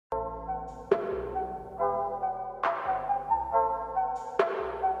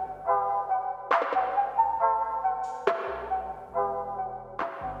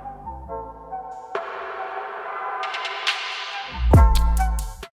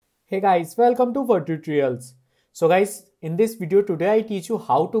Hey guys, welcome to Fattu tutorials. So guys, in this video today I teach you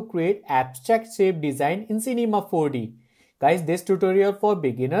how to create abstract shape design in Cinema 4D. Guys, this tutorial for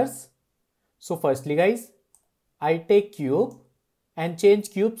beginners. So firstly guys, I take cube and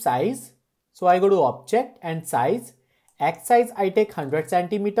change cube size. So I go to object and size. X size I take 100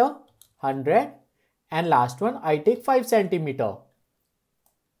 centimeter, 100, and last one I take 5 centimeter.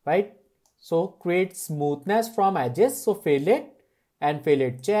 Right? So create smoothness from edges. So fill it and fill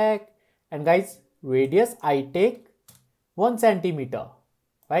it check. And guys, radius I take 1 centimeter.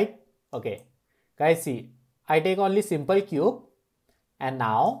 Right? Okay. Guys, see, I take only simple cube. And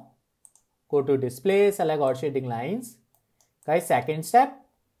now go to display, select all shading lines. Guys, second step,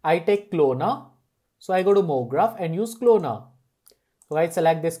 I take cloner. So I go to more graph and use cloner. So guys,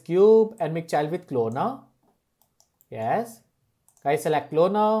 select this cube and make child with cloner. Yes. Guys, select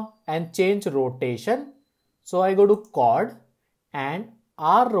cloner and change rotation. So I go to chord and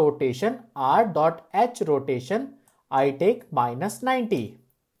R rotation, R.H rotation, I take minus 90.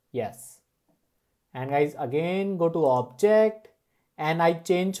 Yes. And guys, again go to object and I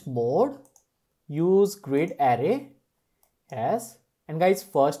change mode. Use grid array. Yes. And guys,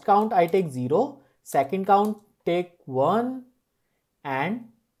 first count I take 0. Second count take 1. And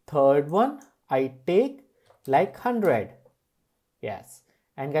third one I take like 100. Yes.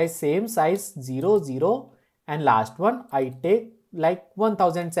 And guys, same size 0, 0. And last one I take like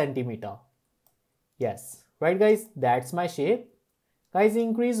 1000 centimeter. Yes. Right guys, that's my shape. Guys,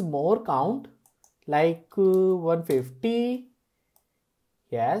 increase more count like 150.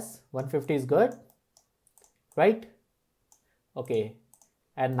 Yes, 150 is good. Right? Okay.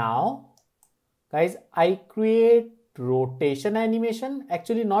 And now guys, I create rotation animation.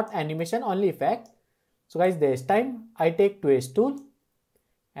 Actually not animation, only effect. So guys, this time I take twist tool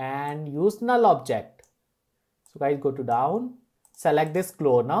and use null object. So guys, go to down, select this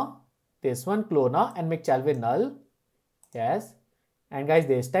cloner, this one cloner, and make child with null. Yes. And guys,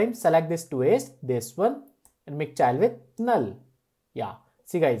 this time select this twist, this one, and make child with null. Yeah.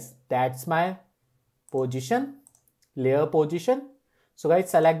 See guys, that's my position, layer position. So guys,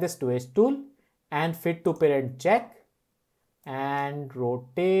 select this twist tool and fit to parent check and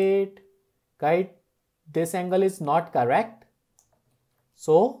rotate. Guys, this angle is not correct.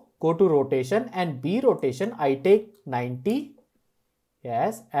 So go to rotation and B rotation I take 90.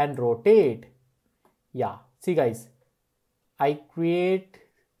 Yes, and rotate. Yeah, see guys, I create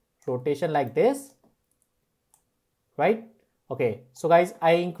rotation like this. Right? Okay, so guys,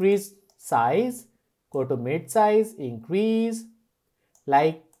 I increase size. Go to mid size, increase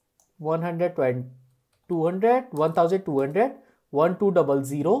like 120, 200, 1200,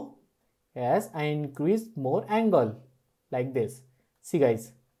 1200. Yes, I increase more angle like this. See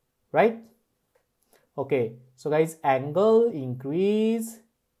guys, right? Okay, so guys, angle increase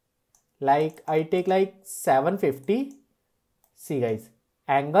like I take like 750. See guys,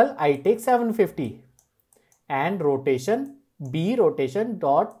 angle I take 750 and rotation B rotation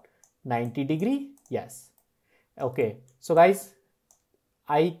dot 90 degree. Yes. Okay, so guys,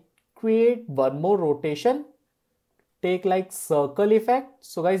 I create one more rotation. Take like circle effect.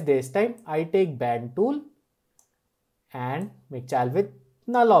 So guys, this time I take band tool and make child with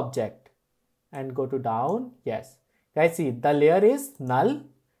null object and go to down. Yes. Guys, see the layer is null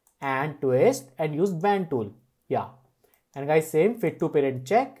and twist and use band tool. Yeah. And guys, same fit to parent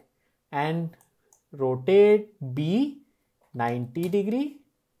check and rotate B 90 degree.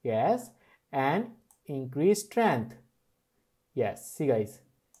 Yes. And increase strength. Yes. See guys,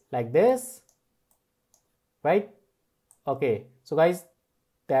 like this. Right? Okay, so guys,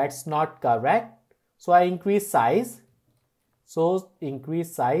 that's not correct. So I increase size. So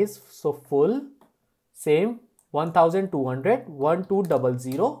increase size. So full. Same 1200,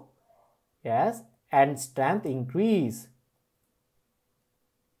 1200. Yes. And strength increase.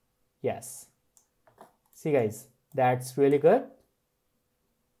 Yes. See guys, that's really good.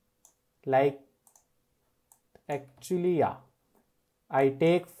 Like actually, yeah. I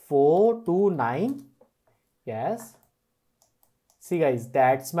take 4 to 9. Yes. See guys,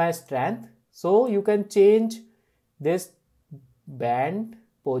 that's my strength. So you can change this band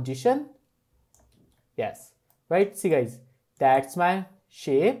position. Yes. Right. See guys, that's my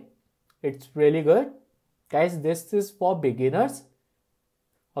shape. It's really good. Guys, this is for beginners.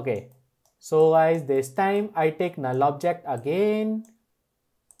 Okay. So guys, this time I take null object again.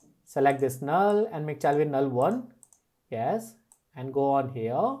 Select this null and make child with null 1. Yes. And go on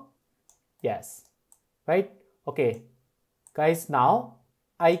here. Yes. Right. Okay. Guys, now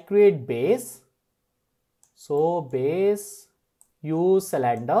I create base. So base, use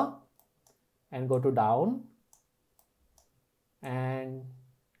cylinder and go to down and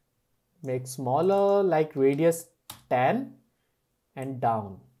make smaller, like radius 10 and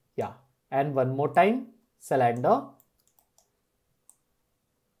down. Yeah, and one more time, cylinder,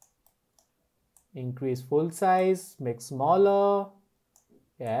 increase full size, make smaller.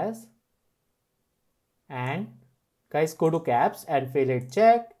 Yes, and guys, go to caps and fill it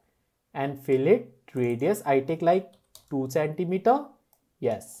check and fill it radius. I take like 2 centimeter.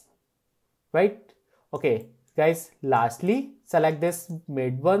 Yes, right. Okay guys, lastly select this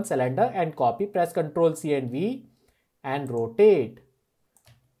mid one cylinder and copy, press Ctrl C and V and rotate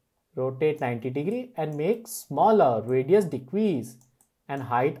 90 degree and make smaller, radius decrease and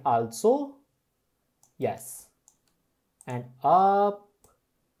height also. Yes, and up.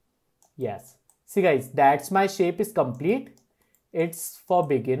 Yes, see guys, that's my shape is complete. It's for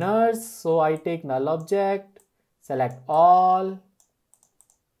beginners, so I take null object, select all.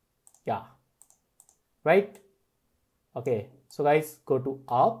 Yeah, right. Okay, so guys, go to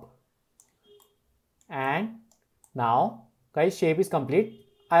up, and now guys, shape is complete.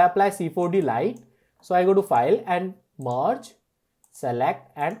 I apply C4D light, so I go to file and merge,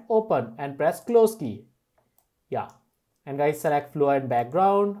 select and open and press close key. Yeah, and guys, select flow and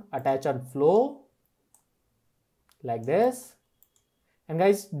background, attach on flow like this. And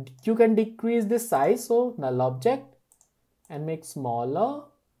guys, you can decrease this size, so null object and make smaller.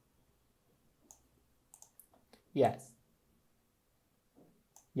 Yes.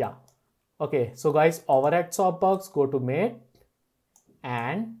 Yeah. Okay, so guys, overhead softbox, go to mid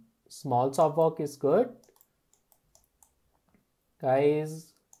and small softbox is good.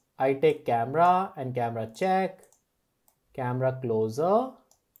 Guys, I take camera and camera check, camera closer.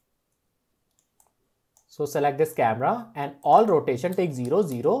 So select this camera and all rotation take 0,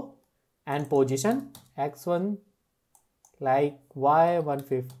 0 and position x1 like y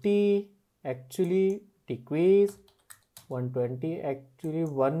 150, actually decrease 120, actually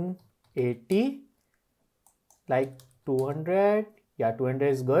 180, like 200. Yeah, 200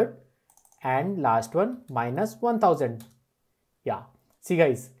 is good. And last one minus 1000. Yeah, see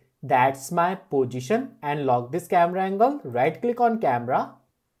guys, that's my position. And lock this camera angle, right click on camera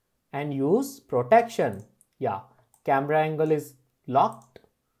and use protection. Yeah, camera angle is locked.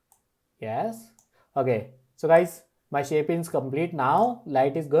 Yes. Okay, so guys, my shape is complete now.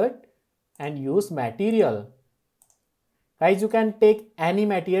 Light is good. And use material. Guys, you can take any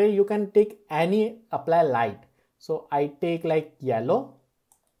material, you can take any apply light. So I take like yellow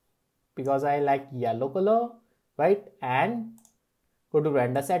because I like yellow color, right? And go to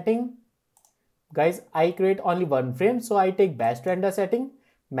render setting. Guys, I create only one frame, so I take best render setting,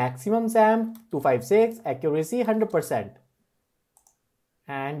 maximum SAM 256, accuracy 100%.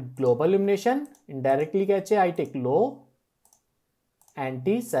 And global illumination, indirectly cache, I take low,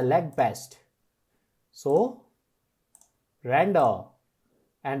 anti, select best. So render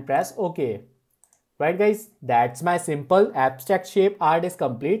and press OK. Right guys, that's my simple abstract shape art is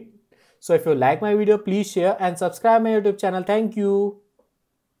complete. So if you like my video, please share and subscribe my YouTube channel. Thank you.